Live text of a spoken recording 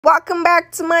Welcome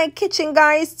back to my kitchen,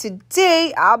 guys.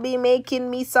 Today I'll be making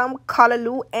me some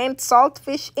callaloo and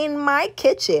saltfish in my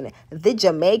kitchen the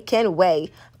Jamaican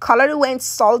way. Callaloo and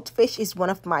saltfish is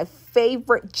one of my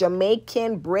favorite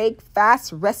Jamaican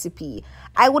breakfast recipe.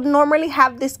 I would normally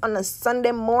have this on a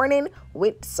Sunday morning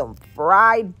with some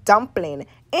fried dumpling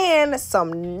and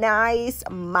some nice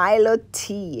Milo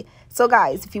tea. So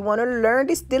guys, if you want to learn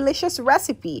this delicious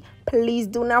recipe, please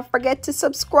do not forget to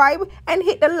subscribe and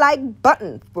hit the like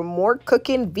button for more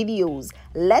cooking videos.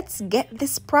 Let's get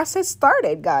this process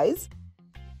started, guys.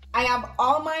 I have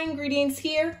all my ingredients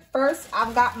here. First,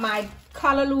 I've got my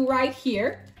callaloo right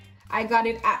here. I got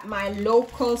it at my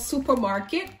local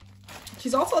supermarket, which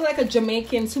is also like a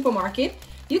Jamaican supermarket.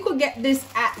 You could get this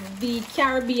at the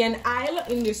Caribbean aisle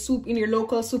in your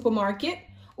local supermarket,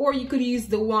 or you could use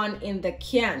the one in the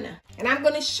can. And I'm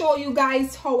gonna show you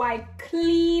guys how I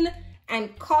clean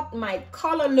and cut my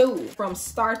callaloo from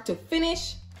start to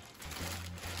finish.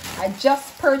 I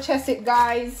just purchased it,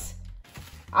 guys.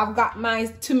 I've got my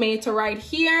tomato right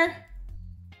here.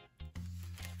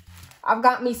 I've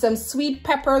got me some sweet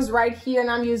peppers right here, and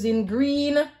I'm using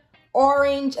green,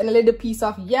 orange, and a little piece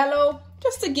of yellow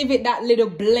just to give it that little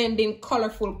blending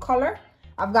colorful color.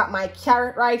 I've got my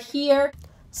carrot right here.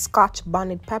 Scotch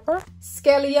bonnet pepper,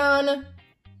 scallion,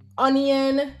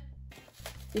 onion.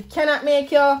 You cannot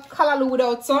make your callaloo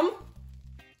without some.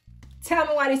 Tell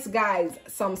me what is, guys.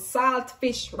 Some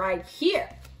saltfish right here.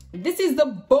 This is the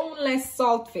boneless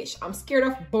saltfish. I'm scared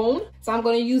of bone, so I'm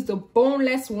gonna use the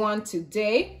boneless one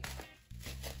today.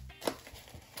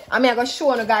 I'm gonna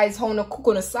show you guys how to cook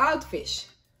on a saltfish.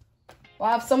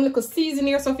 I have some little seasoning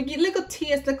here, so if you get little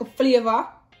taste, little flavor,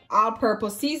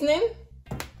 all-purpose seasoning.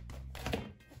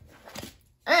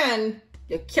 And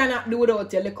you cannot do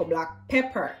without your little black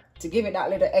pepper to give it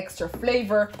that little extra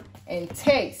flavor and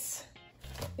taste.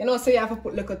 You know, so you have to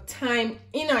put little thyme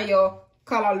in your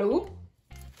callaloo.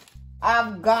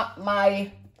 I've got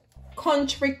my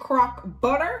country crock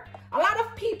butter. A lot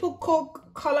of people cook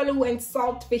callaloo and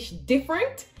saltfish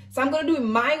different, so I'm gonna do it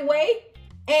my way,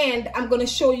 and I'm gonna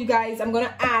show you guys. I'm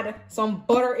gonna add some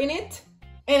butter in it,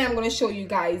 and I'm gonna show you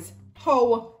guys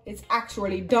how it's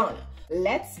actually done.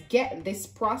 Let's get this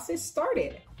process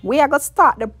started. We are going to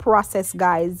start the process,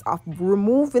 guys, of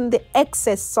removing the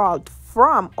excess salt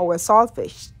from our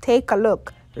saltfish. Take a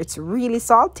look. It's really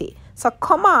salty. So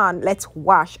come on, let's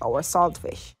wash our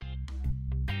saltfish.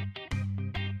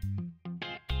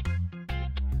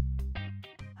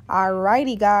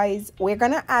 Alrighty, guys. We're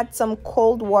going to add some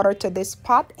cold water to this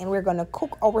pot, and we're going to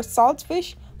cook our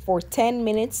saltfish for 10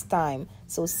 minutes time.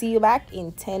 So see you back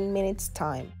in 10 minutes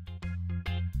time.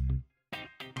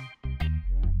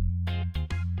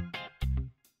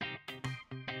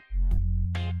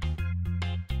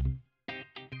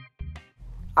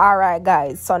 Alright,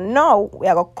 guys, so now we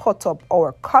are going to cut up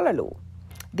our callaloo.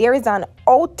 There is an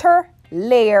outer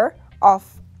layer of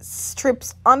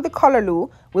strips on the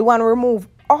callaloo. We want to remove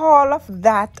all of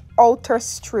that outer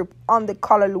strip on the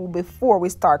callaloo before we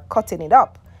start cutting it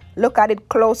up. Look at it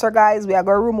closer, guys. We are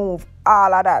going to remove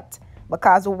all of that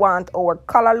because we want our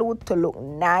callaloo to look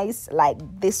nice like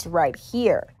this right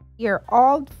here. You're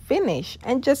all finished,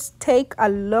 and just take a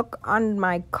look on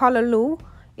my callaloo.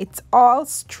 It's all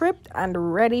stripped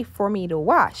and ready for me to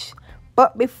wash.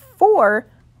 But before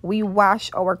we wash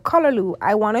our callaloo,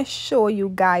 I want to show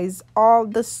you guys all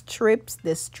the strips,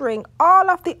 the string,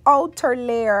 all of the outer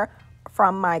layer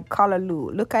from my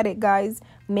callaloo. Look at it, guys.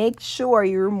 Make sure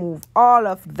you remove all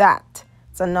of that.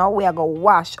 So now we are going to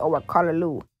wash our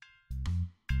callaloo.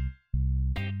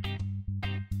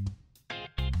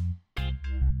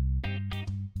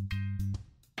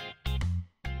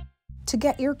 To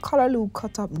get your callaloo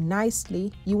cut up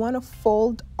nicely, you want to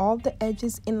fold all the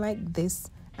edges in like this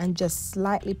and just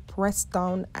slightly press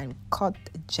down and cut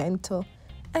gentle.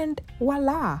 And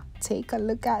voila, take a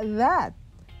look at that.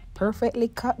 Perfectly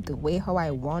cut the way how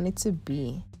I want it to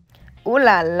be. Ooh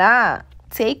la la,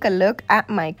 take a look at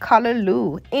my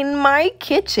callaloo in my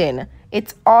kitchen.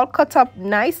 It's all cut up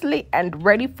nicely and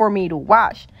ready for me to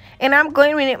wash. And I'm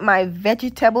going with my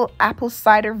vegetable apple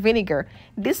cider vinegar.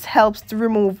 This helps to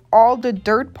remove all the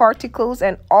dirt particles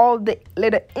and all the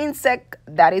little insect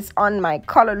that is on my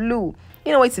callaloo.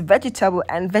 You know, it's vegetable,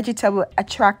 and vegetable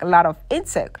attract a lot of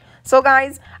insect. So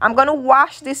guys, I'm going to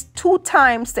wash this 2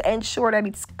 times to ensure that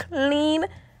it's clean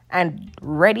and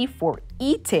ready for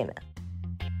eating.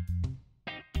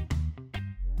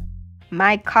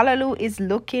 My callaloo is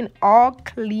looking all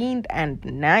cleaned and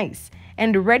nice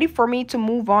and ready for me to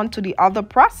move on to the other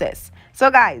process.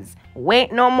 So guys,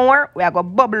 wait no more. We are going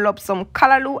to bubble up some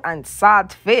callaloo and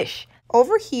saltfish.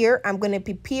 Over here, I'm going to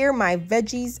prepare my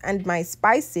veggies and my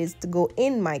spices to go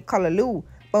in my callaloo.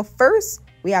 But first,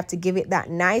 we have to give it that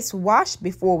nice wash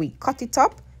before we cut it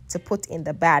up to put in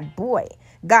the bad boy.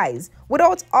 Guys,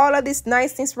 without all of this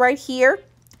niceness right here,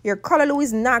 your callaloo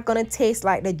is not going to taste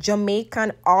like the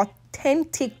Jamaican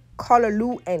authentic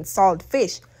callaloo and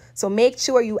saltfish. So make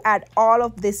sure you add all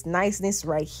of this niceness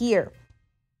right here.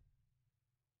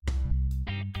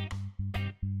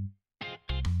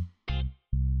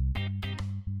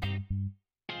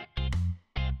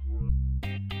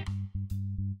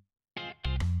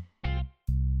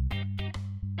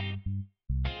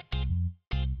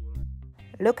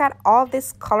 Look at all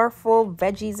this colorful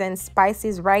veggies and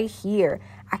spices right here.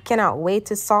 I cannot wait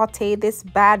to saute this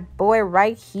bad boy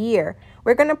right here.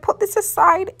 We're going to put this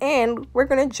aside and we're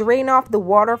going to drain off the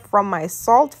water from my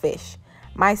saltfish.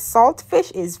 My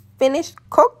saltfish is finished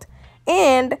cooked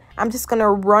and I'm just going to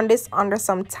run this under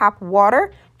some tap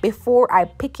water before I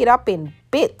pick it up in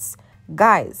bits.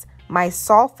 Guys, my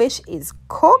saltfish is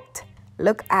cooked.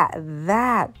 Look at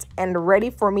that and ready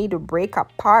for me to break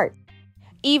apart.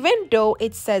 Even though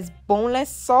it says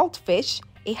boneless saltfish,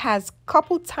 it has a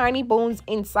couple tiny bones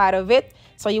inside of it.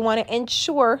 So you want to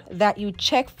ensure that you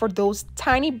check for those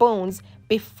tiny bones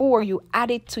before you add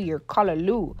it to your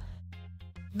callaloo.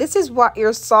 This is what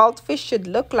your saltfish should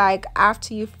look like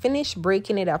after you finish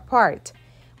breaking it apart.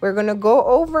 We're going to go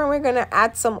over and we're going to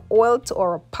add some oil to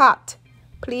our pot.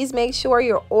 Please make sure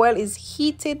your oil is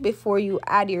heated before you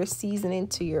add your seasoning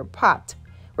to your pot.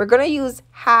 We're going to use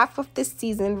half of this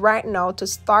seasoning right now to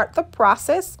start the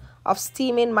process of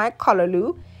steaming my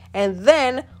callaloo. And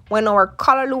then when our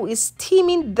callaloo is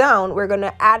steaming down, we're going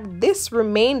to add this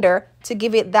remainder to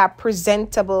give it that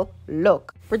presentable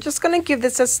look. We're just going to give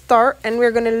this a stir and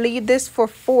we're going to leave this for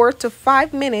 4 to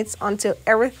 5 minutes until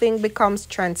everything becomes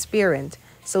transparent.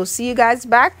 So see you guys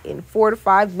back in 4 to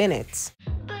 5 minutes.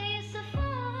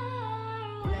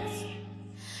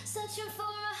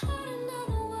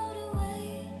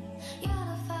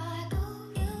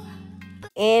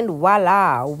 And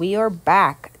voila, we are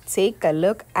back. Take a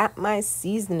look at my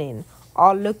seasoning.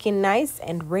 All looking nice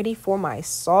and ready for my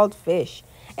saltfish.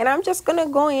 And I'm just going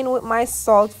to go in with my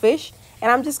saltfish. And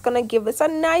I'm just going to give this a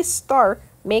nice stir,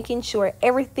 making sure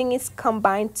everything is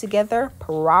combined together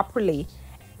properly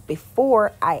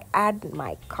before I add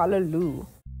my callaloo.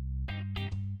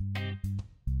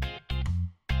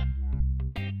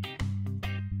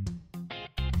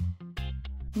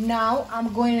 Now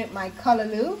I'm going with my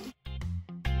callaloo.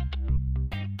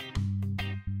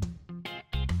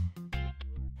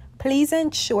 Please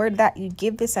ensure that you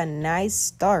give this a nice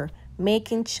stir,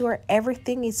 making sure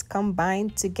everything is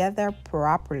combined together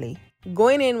properly.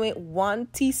 Going in with 1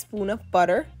 teaspoon of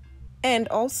butter and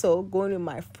also going with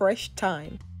my fresh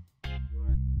thyme.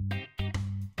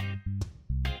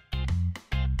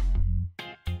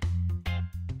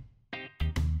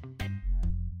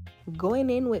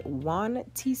 Going in with 1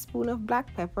 teaspoon of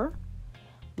black pepper,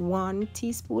 1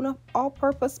 teaspoon of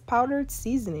all-purpose powdered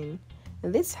seasoning.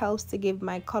 This helps to give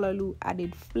my callaloo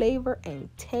added flavor and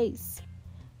taste.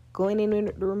 Going in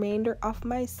with the remainder of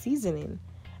my seasoning.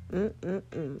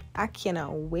 I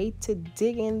cannot wait to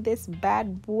dig in this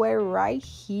bad boy right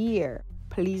here.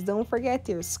 Please don't forget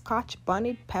your scotch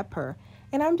bonnet pepper.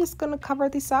 And I'm just going to cover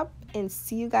this up and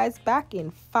see you guys back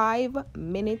in 5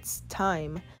 minutes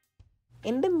time.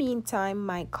 In the meantime,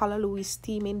 my callaloo is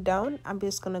steaming down. I'm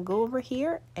just going to go over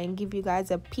here and give you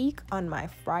guys a peek on my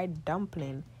fried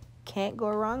dumpling. Can't go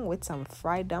wrong with some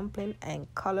fried dumpling and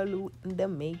callaloo in the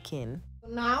making.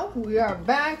 Now we are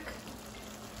back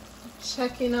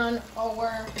checking on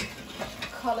our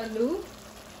callaloo.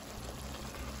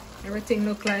 Everything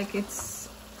look like it's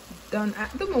done at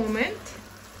the moment.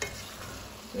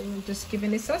 So we're just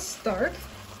giving this a stir.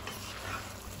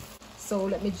 So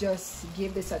let me just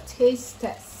give this a taste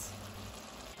test.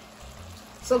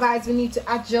 So guys, we need to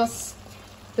adjust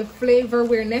the flavor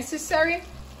where necessary.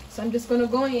 So I'm just going to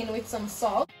go in with some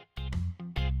salt.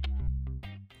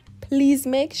 Please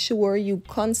make sure you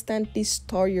constantly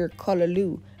stir your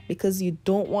callaloo because you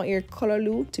don't want your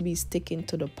callaloo to be sticking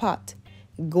to the pot.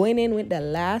 Going in with the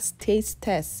last taste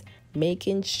test,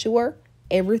 making sure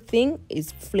everything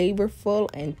is flavorful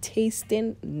and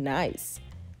tasting nice.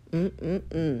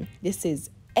 This is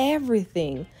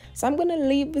everything. So I'm going to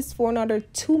leave this for another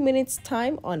 2 minutes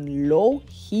time on low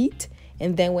heat.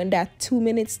 And then when that 2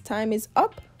 minutes time is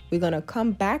up, we're going to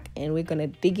come back and we're going to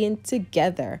dig in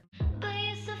together.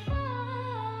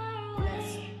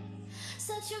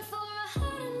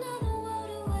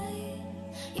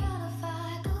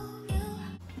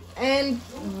 And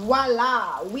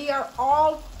voila, we are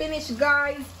all finished,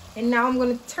 guys. And now I'm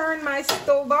going to turn my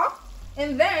stove off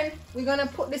And then we're gonna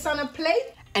put this on a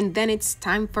plate. And then it's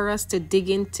time for us to dig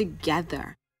in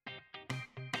together.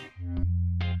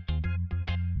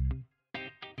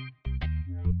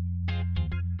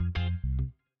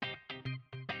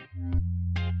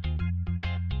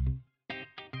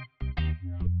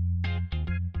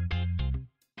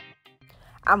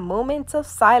 A moment of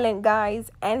silence, guys,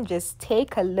 and just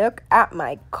take a look at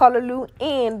my callaloo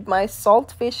and my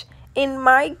saltfish in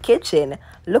my kitchen.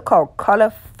 Look how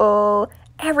colorful,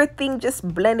 everything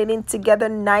just blended in together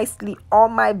nicely, all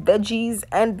my veggies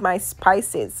and my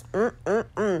spices.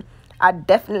 I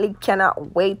definitely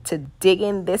cannot wait to dig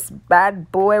in this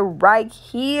bad boy right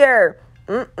here.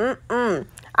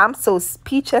 I'm so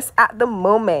speechless at the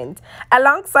moment.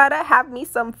 Alongside, I have me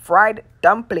some fried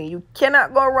dumpling. You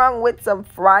cannot go wrong with some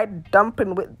fried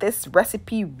dumpling with this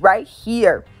recipe right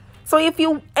here. So if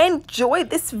you enjoyed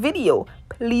this video,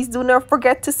 please do not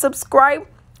forget to subscribe,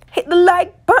 hit the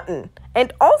like button,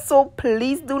 and also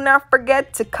please do not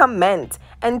forget to comment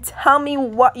and tell me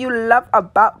what you love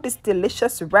about this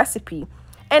delicious recipe.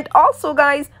 And also,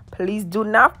 guys, please do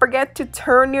not forget to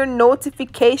turn your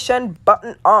notification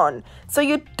button on so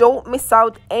you don't miss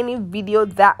out any video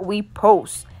that we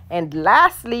post. And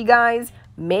lastly, guys,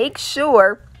 make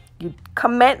sure you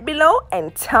comment below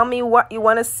and tell me what you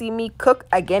want to see me cook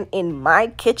again in my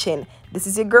kitchen. This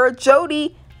is your girl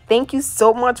Jody. Thank you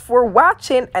so much for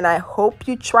watching, and I hope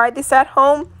you try this at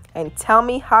home and tell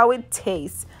me how it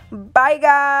tastes. Bye,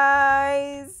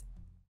 guys.